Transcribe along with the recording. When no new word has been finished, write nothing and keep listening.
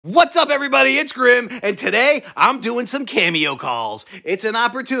What's up, everybody? It's Grim, and today I'm doing some Cameo calls. It's an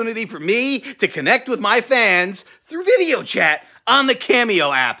opportunity for me to connect with my fans through video chat on the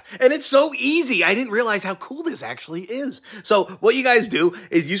Cameo app. And it's so easy. I didn't realize how cool this actually is. So what you guys do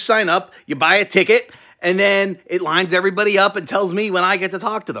is you sign up, you buy a ticket, and then it lines everybody up and tells me when I get to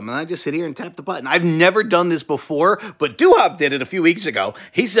talk to them. And I just sit here and tap the button. I've never done this before, but Doo-Hop did it a few weeks ago.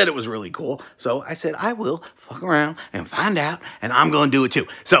 He said it was really cool. So I said, I will fuck around and find out, and I'm going to do it too.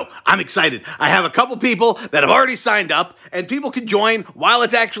 So I'm excited. I have a couple people that have already signed up, and people can join while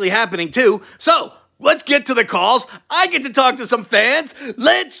it's actually happening too. So let's get to the calls. I get to talk to some fans.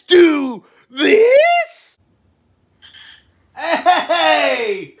 Let's do this.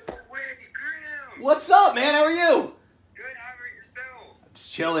 Hey! What's up, man? How are you? Good, how about yourself? I'm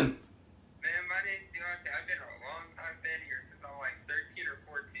just chilling. Man, my name's Deontay. I've been a long-time fan here since I'm like 13 or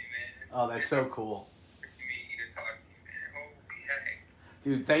 14, man. Oh, that's so cool. To meet you to talk to you, man. Holy heck.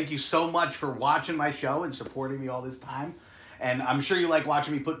 Dude, thank you so much for watching my show and supporting me all this time. And I'm sure you like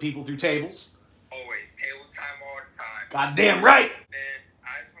watching me put people through tables. Always. Table time all the time. Goddamn right! Man,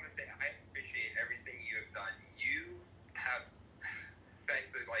 I just want to say I appreciate everything you have done. You have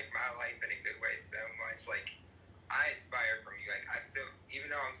affected, like, my life in a good way so much. Like, I aspire from you. Like, I still, even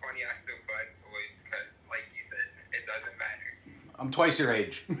though I'm 20, I still collect toys because, like you said, it doesn't matter. I'm twice your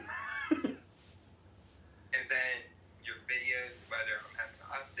age. And then your videos, whether I'm having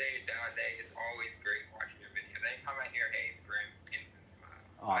an up day, down day, it's always great watching your videos. Anytime I hear, hey, it's Grim, instant smile.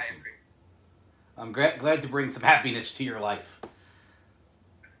 Awesome. I agree. I'm glad to bring some happiness to your life.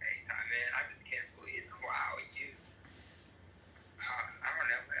 Anytime, man. I just can't believe, wow, you. I don't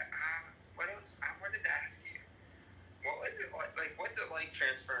know. What else? I wanted to ask you. What was it like? Like, what's it like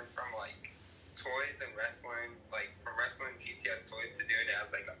transferring from, like, toys and wrestling, like, from wrestling TTS toys to doing it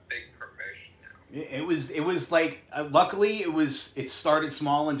as, like, a big promotion now? It was like, luckily it started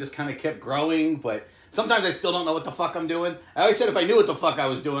small and just kind of kept growing, but sometimes I still don't know what the fuck I'm doing. I always said if I knew what the fuck I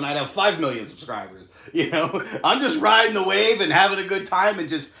was doing, I'd have 5 million subscribers. You know, I'm just riding the wave and having a good time,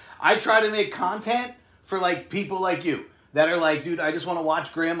 and I try to make content for, like, people like you that are like, dude, I just want to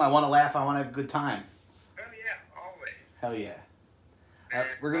watch Grim, I want to laugh, I want to have a good time. Oh, yeah, always. Hell yeah.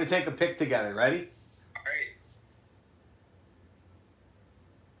 We're going to take a pic together. Ready? All right.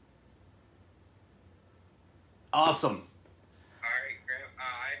 Awesome. All right, Graham.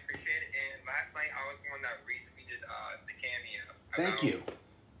 I appreciate it. And last night I was the one that retweeted the cameo. Thank you.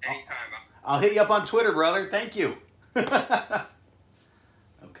 Anytime. I'll hit you up on Twitter, brother. Thank you.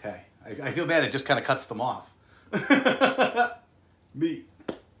 Okay. I feel bad. It just kind of cuts them off. Me.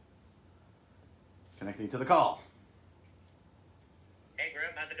 Connecting to the call. Hey,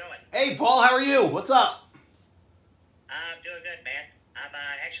 Grim, how's it going? Hey, Paul. How are you? What's up? I'm doing good, man. I'm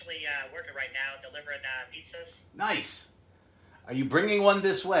actually working right now, delivering pizzas. Nice. Are you bringing one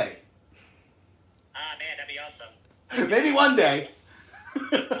this way? Man, that'd be awesome. Maybe one day. I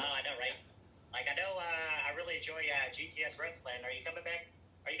know, right? Like, I know I really enjoy GTS Wrestling. Are you coming back?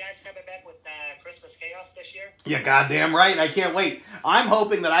 Are you guys coming back with Christmas Chaos this year? Yeah, goddamn right. I can't wait. I'm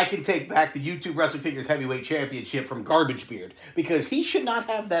hoping that I can take back the YouTube Wrestling Figures Heavyweight Championship from Garbage Beard, because he should not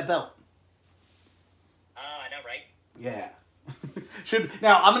have that belt. I know, right? Yeah.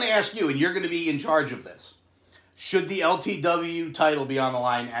 Now, I'm going to ask you, and you're going to be in charge of this. Should the LTW title be on the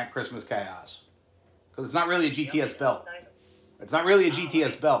line at Christmas Chaos? Because it's not really a GTS belt. It's not really a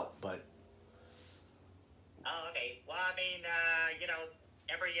GTS belt, but... Oh, okay. Well, I mean, you know,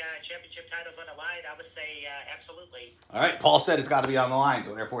 every championship title's on the line. I would say absolutely. All right, Paul said it's got to be on the line,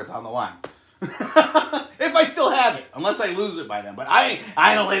 so therefore it's on the line. If I still have it, unless I lose it by then. But I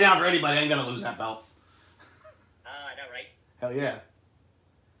don't lay down for anybody. I ain't going to lose that belt. I know, right? Hell yeah.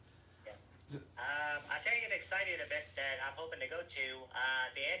 I'll tell you an exciting event that I'm hoping to go to.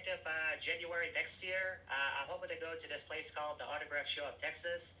 The end of January next year, I'm hoping to go to this place called the Autograph Show of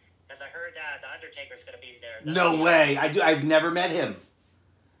Texas, because I heard the Undertaker's going to be there. No way. I've never met him.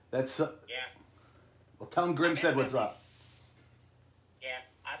 That's... Yeah. Well, tell him Grim said what's up. Yeah.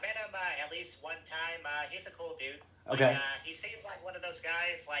 I met him at least one time. He's a cool dude. Okay. Like, he seems like one of those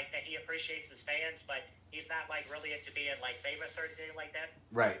guys, like, that he appreciates his fans, but he's not, like, really into being, like, famous or anything like that.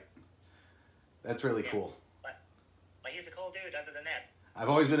 Right. That's really cool. But he's a cool dude other than that. I've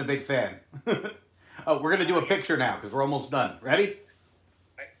always been a big fan. Oh, we're going to do a picture now because we're almost done. Ready?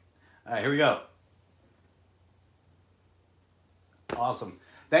 Right. All right, here we go. Awesome.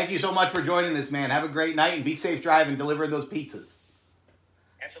 Thank you so much for joining this, man. Have a great night and be safe driving, delivering those pizzas.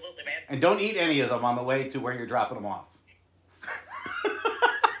 Absolutely, man. And don't eat any of them on the way to where you're dropping them off.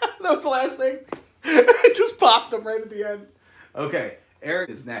 That was the last thing. It just popped them right at the end. Okay, Eric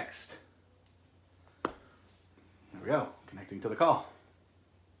is next. There we go. Connecting to the call.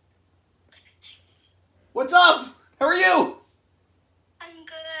 What's up? How are you? I'm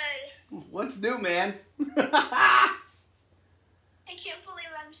good. What's new, man? I can't believe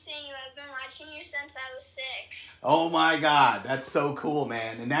I'm seeing you. I've been watching you since I was 6. Oh my God, that's so cool,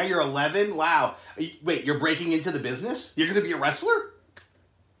 man. And now you're 11? Wow. Wait, you're breaking into the business? You're going to be a wrestler?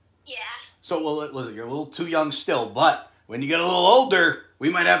 Yeah. So, well, listen, you're a little too young still, but when you get a little older, we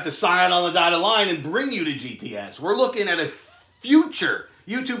might have to sign on the dotted line and bring you to GTS. We're looking at a future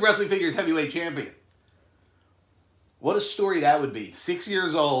YouTube Wrestling Figures heavyweight champion. What a story that would be. 6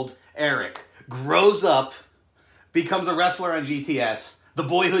 years old, Eric grows up, becomes a wrestler on GTS. The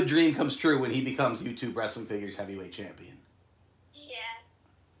boyhood dream comes true when he becomes YouTube Wrestling Figures heavyweight champion. Yeah.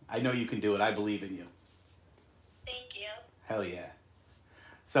 I know you can do it. I believe in you. Thank you. Hell yeah.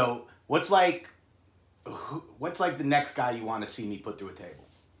 So, what's like the next guy you want to see me put through a table?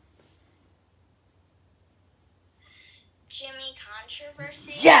 Jimmy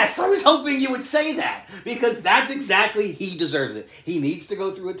Controversy? Yes, I was hoping you would say that because that's exactly, he deserves it. He needs to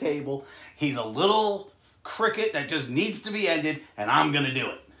go through a table. He's a little cricket that just needs to be ended, and I'm going to do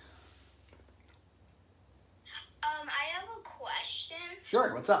it. I have a question.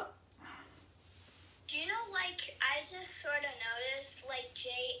 Sure, what's up? Do you know, like, I just sort of noticed, like, Jay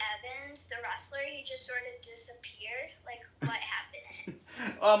Evans, the wrestler, he just sort of disappeared. Like, what happened?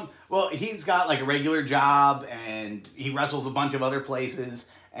 Well, he's got like a regular job, and he wrestles a bunch of other places.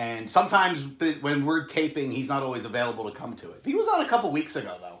 And sometimes when we're taping, he's not always available to come to it. He was on a couple weeks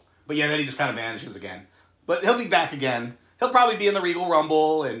ago, though. But yeah, then he just kind of vanishes again. But he'll be back again. He'll probably be in the Regal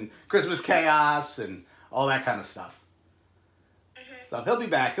Rumble and Christmas Chaos and all that kind of stuff. Mm-hmm. So he'll be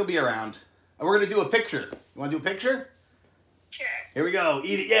back. He'll be around. And we're going to do a picture. You want to do a picture? Sure. Here we go.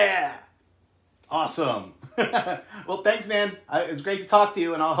 Eat it. Yeah. Awesome. Well, thanks, man. It was great to talk to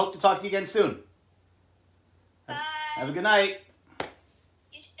you, and I'll hope to talk to you again soon. Bye. Have a good night.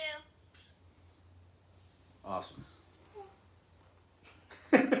 You too. Awesome.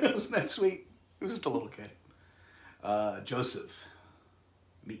 Wasn't that sweet? It was just a little kid. Joseph.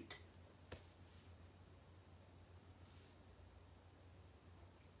 Meet.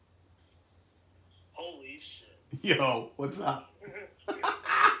 Holy shit. Yo, what's up? Oh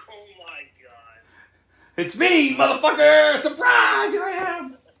my god. It's me, motherfucker! Surprise! Here I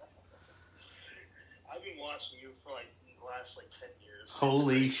am! I've been watching you for like the last like 10 years.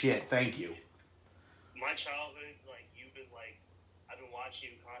 Holy shit, thank you. My childhood, like you've been like, I've been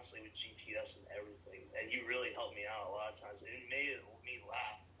watching you constantly with GTS and everything, and you really helped me out a lot of times. It made me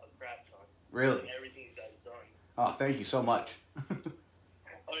laugh a crap ton. Really? Everything you guys done. Oh, thank you so much.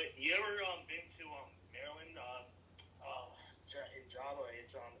 You ever been to Maryland? In Java,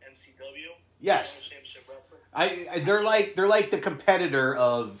 it's MCW. Yes. Championship Wrestling. They're like the competitor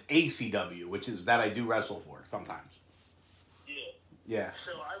of ACW, which is that I do wrestle for sometimes. Yeah. Yeah.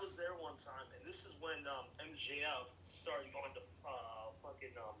 So I was there one time, and this is when MJF started going to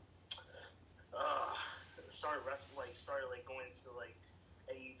started wrestling, started going to like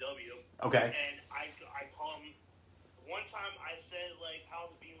AEW. Okay. And I called him. One time I said like,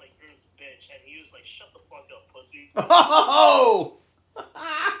 "How's it being like you're this bitch?" And he was like, "Shut the fuck up, pussy." Oh!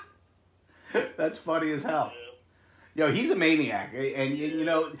 That's funny as hell. Yeah. Yo, he's a maniac, and you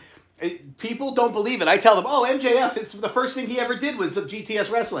know, people don't believe it. I tell them, "Oh, MJF, it's the first thing he ever did was GTS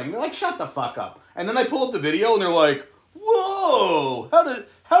wrestling." They're like, "Shut the fuck up!" And then I pull up the video, and they're like, "Whoa!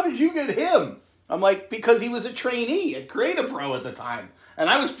 How did you get him?" I'm like, "Because he was a trainee at Creative Pro at the time, and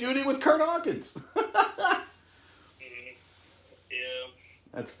I was feuding with Kurt Hawkins." Yeah.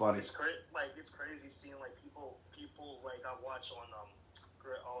 That's funny. It's crazy seeing like people like I watch on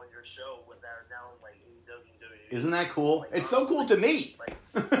your show that are now in like AEW and WWE. Isn't that cool? Like, It's so cool to meet. Like,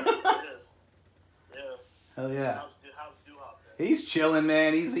 it is. Yeah. Hell yeah. How's Duhop there? He's chilling,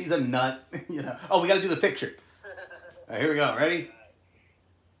 man. He's a nut. You know. Oh, we got to do the picture. All right, here we go. Ready?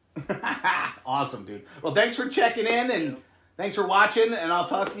 Awesome, dude. Well, thanks for checking in, and thanks for watching, and I'll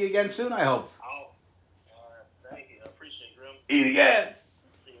talk to you again soon, I hope. Thank you. I appreciate it, Grim. Eat again.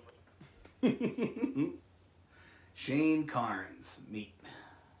 See you. Shane Carnes, meet.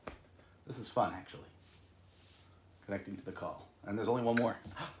 This is fun, actually. Connecting to the call. And there's only one more.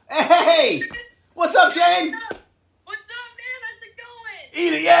 Hey! What's up, Shane? What's up, man? How's it going?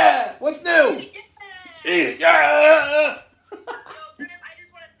 Eat it, yeah! What's new? Yeah. Eat it, yeah! Yo, Griff, I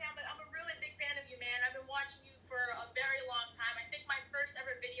just want to say I'm a really big fan of you, man. I've been watching you for a very long time. I think my first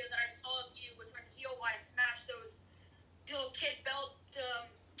ever video that I saw of you was when Heel Wife smashed those little kid belt,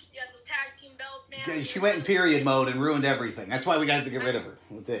 those tag team belts, man. Okay, she went in period mode and ruined everything. That's why we got to get rid of her.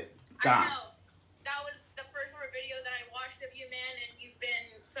 That's it. I know. That was the first ever video that I watched of you, man, and you've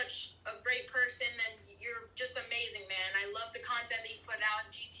been such a great person, and you're just amazing, man. I love the content that you put out in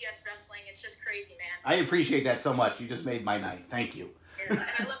GT GTS wrestling. It's just crazy, man. I appreciate that so much. You just made my night. Thank you. Yes, and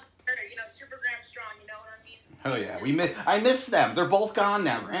I love her, Super Graham Strong, you know what I mean? Oh yeah, I miss them. They're both gone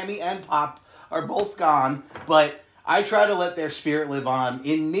now. Grammy and Pop are both gone, but I try to let their spirit live on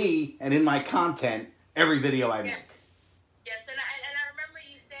in me and in my content every video I make. Yes, and I remember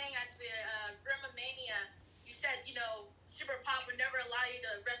you saying at the Grimomania, you said, Super Pop would never allow you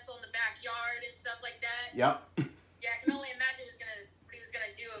to wrestle in the backyard and stuff like that. Yep. Yeah, I can only imagine what he was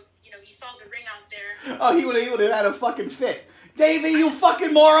gonna do if he saw the ring out there. Oh, he would have had a fucking fit. Davey, you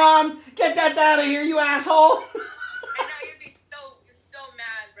fucking moron! Get that out of here, you asshole! I know you'd be so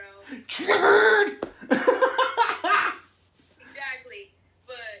mad, bro. Triggered. Exactly,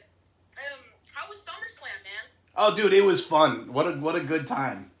 but how was SummerSlam, man? Oh, dude, it was fun. What a good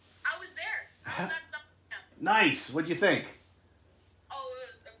time. I was there. I was at SummerSlam. Nice. What'd you think? Oh,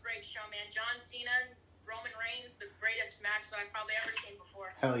 it was a great show, man. John Cena, Roman Reigns, the greatest match that I've probably ever seen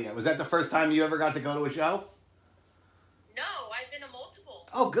before. Hell yeah. Was that the first time you ever got to go to a show? No, I've been to multiple.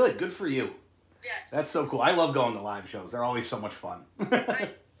 Oh, good. Good for you. Yes. That's so cool. I love going to live shows. They're always so much fun.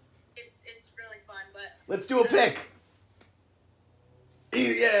 It's really fun, but... Let's do a pick.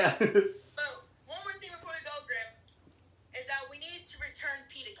 Yeah. But one more thing before we go, Grim, is that we need to return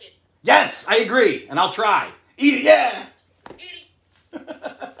Pita Kid. Yes, I agree. And I'll try. Eat it, yeah. Eat it.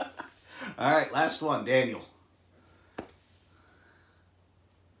 All right, last one, Daniel.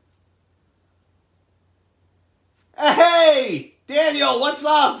 Hey, Daniel, what's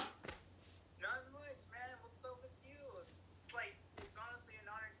up? Not much, man. What's up with you? It's honestly an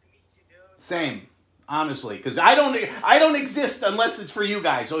honor to meet you, dude. Same, honestly, because I don't exist unless it's for you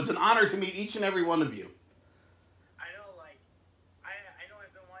guys. So it's an honor to meet each and every one of you. I know, I know I've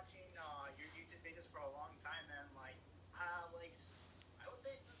been watching your YouTube videos for a long time, man. I would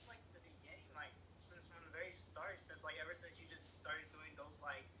say since the beginning, since from the very start, ever since you just started doing those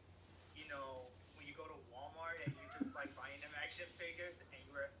when you go to Walmart and you just buying them action figures and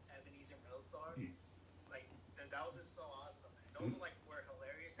you were at Ebenezer Middle Star, that was just so awesome, man. Those were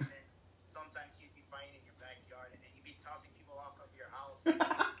hilarious, and then sometimes you'd be fighting in your backyard and you'd be tossing people off of your house.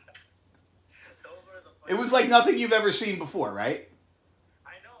 Those were the It was like nothing you've ever seen before, right?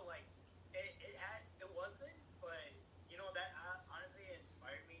 I know, it wasn't, but that honestly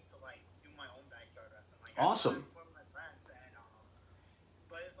inspired me to do my own backyard wrestling. Awesome. For my friends, and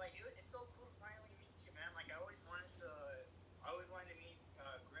but it's it's so cool to finally meet you, man. I always wanted to meet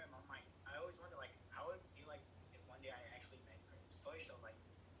Grim. I always wondered how it would be if one day I actually met Grim. So show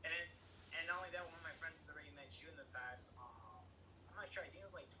and not only that, one of my friends has already met you in the past. I'm not sure. I think it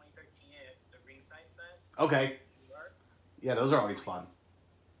was 2013 at the Ringside Fest. Okay. In New York. Yeah, those are always fun.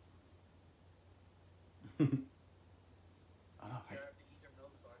 Your Ebenezer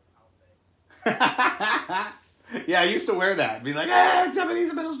Middle Star outfit. Yeah, I used to wear that. Be like, it's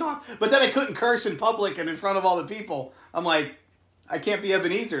Ebenezer Middle Star. But then I couldn't curse in public and in front of all the people. I'm like, I can't be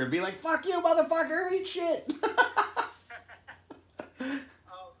Ebenezer and be like, fuck you, motherfucker, eat shit. But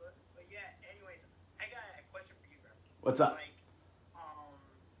yeah, anyways, I got a question for you, bro. What's up?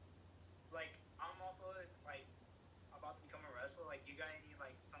 I'm also about to become a wrestler. You got any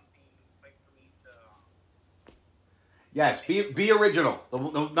something for me to? Yes, be original.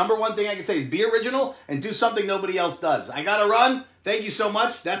 The number one thing I can say is be original and do something nobody else does. I gotta run. Thank you so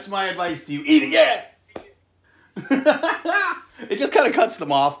much. That's my advice to you. Eat it, yeah! It just kind of cuts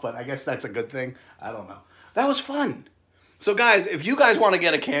them off, but I guess that's a good thing. I don't know. That was fun. So guys, if you guys want to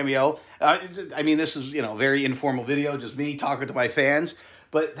get a cameo, this is, very informal video, just me talking to my fans,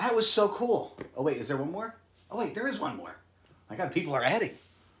 but that was so cool. Oh wait, is there one more? Oh wait, there is one more. My God, people are adding.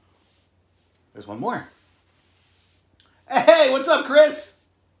 There's one more. Hey, what's up, Chris?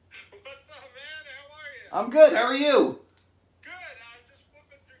 What's up, man? How are you? I'm good. How are you? Good. I was just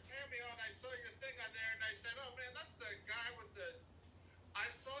flipping through CAMEO and I saw your thing on there and I said, oh man, that's the guy with the... I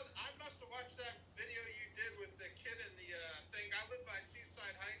must have watched that video you did with the kid in the thing. I live by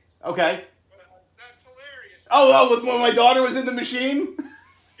Seaside Heights. Okay. That's hilarious. Oh, when my daughter was in the machine?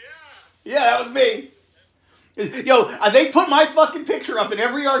 Yeah. Yeah, that was me. Yo, they put my fucking picture up in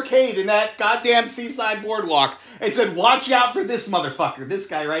every arcade in that goddamn Seaside Boardwalk and said, watch out for this motherfucker, this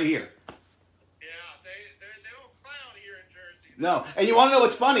guy right here. Yeah, they don't clown here in Jersey. No, and you want to know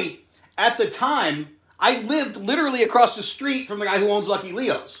what's funny? At the time, I lived literally across the street from the guy who owns Lucky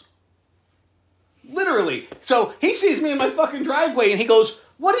Leo's. Literally. So he sees me in my fucking driveway and he goes,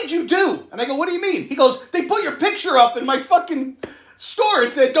 what did you do? And I go, what do you mean? He goes, they put your picture up in my fucking store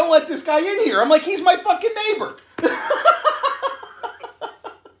and said, don't let this guy in here. I'm like, he's my fucking neighbor.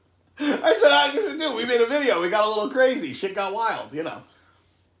 I said, dude, we made a video. We got a little crazy. Shit got wild, Yeah,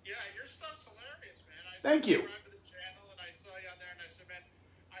 your stuff's hilarious, man. Thank you. I subscribed to the channel and I saw you on there and I said, man,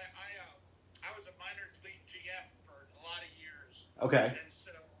 I Leonard's lead GM for a lot of years. Okay. And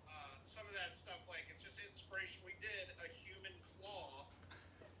so some of that stuff, like, it's just inspiration. We did a human claw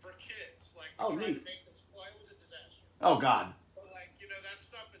for kids. Like, we tried neat. to make this claw. It was a disaster. Oh, God. But, like, you know, that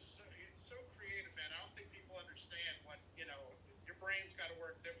stuff is so, it's so creative, man. I don't think people understand what, you know, your brain's got to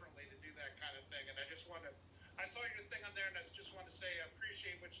work differently to do that kind of thing. And I just want to, I saw your thing on there, and I just want to say I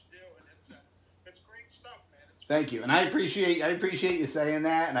appreciate what you do. And it's great stuff, man. Thank you, and I appreciate you saying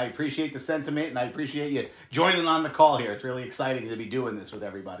that, and I appreciate the sentiment, and I appreciate you joining on the call here. It's really exciting to be doing this with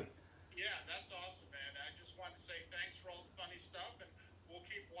everybody. Yeah, that's awesome, man. I just want to say thanks for all the funny stuff, and we'll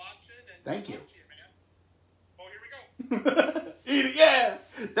keep watching. And thank you. To you, man. Oh, here we go. Eat it, yeah.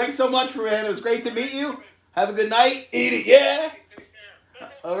 Thanks so much, man. It was great to meet you. Have a good night. Eat it, yeah. Take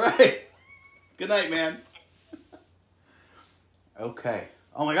care. All right. Good night, man. Okay.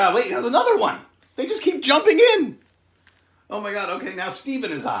 Oh my God! Wait, there's another one. They just keep jumping in. Oh my God, okay, now Steven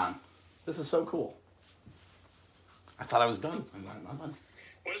is on. This is so cool. I thought I was done. I'm done.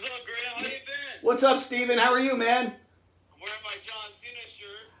 What's up, Graham? How you been? What's up, Steven? How are you, man? I'm wearing my John Cena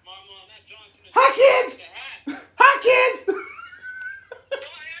shirt. Not John Cena shirt. Hi, kids! Hi, kids! Well,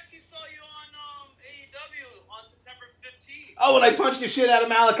 I actually saw you on AEW on September 15th. Oh, and I punched the shit out of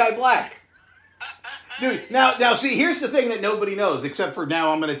Malachi Black. Dude, now see, here's the thing that nobody knows, except for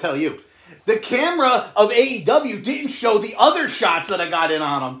now I'm going to tell you. The camera of AEW didn't show the other shots that I got in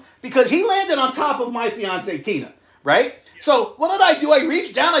on him because he landed on top of my fiance Tina, right? So what did I do? I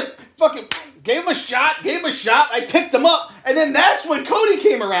reached down, I fucking gave him a shot, I picked him up, and then that's when Cody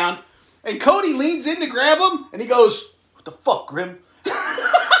came around, and Cody leans in to grab him, and he goes, "What the fuck, Grim?" Well, I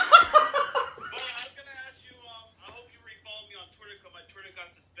was going to ask you, I hope you refollowed me on Twitter because my Twitter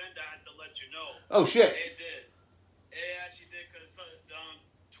got suspended. I had to let you know. Oh, shit. It did. It actually did because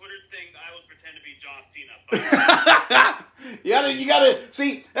Twitter thing, I was pretending to be John Cena. you gotta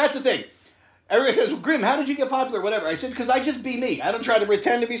see, that's the thing. Everybody says, "Well, Grim, how did you get popular?" Whatever. I said, because I just be me. I don't try to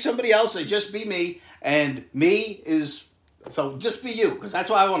pretend to be somebody else. I just be me. And me is, so just be you, because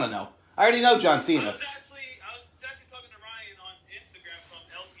that's what I want to know. I already know John Cena. I was actually talking to Ryan on Instagram from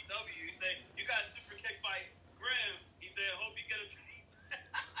LTW. He said, "You got super kicked by Grim." He said, "I hope you get a treat."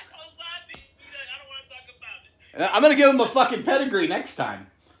 I was laughing. He said, "I don't want to talk about it." I'm going to give him a fucking pedigree next time.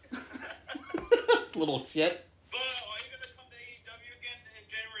 Little shit. But are you going to come to AEW again in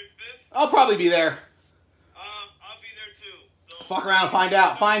January 5th? I'll probably be there. I'll be there too. So Fuck around and find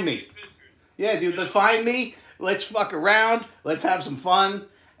out. Find me. Yeah, dude, find me. Let's fuck around. Let's have some fun.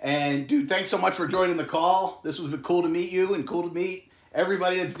 And, dude, thanks so much for joining the call. This was cool to meet you and cool to meet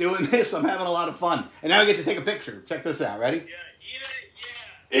everybody that's doing this. I'm having a lot of fun. And now I get to take a picture. Check this out. Ready? Yeah, eat it,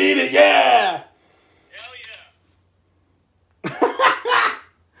 yeah. Eat it, yeah! Hell yeah.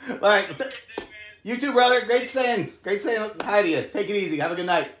 All right. Have a great day, man. You too, brother. Great saying hi to you. Take it easy. Have a good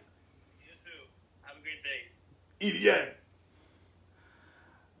night. You too. Have a great day. Eat it, yeah.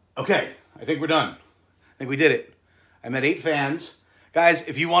 Okay, I think we're done. I think we did it. I met 8 fans. Guys,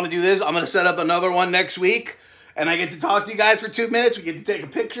 if you want to do this, I'm going to set up another one next week. And I get to talk to you guys for 2 minutes. We get to take a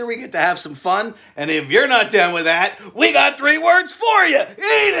picture. We get to have some fun. And if you're not done with that, we got 3 words for you. Eat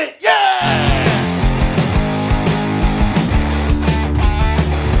it, yeah!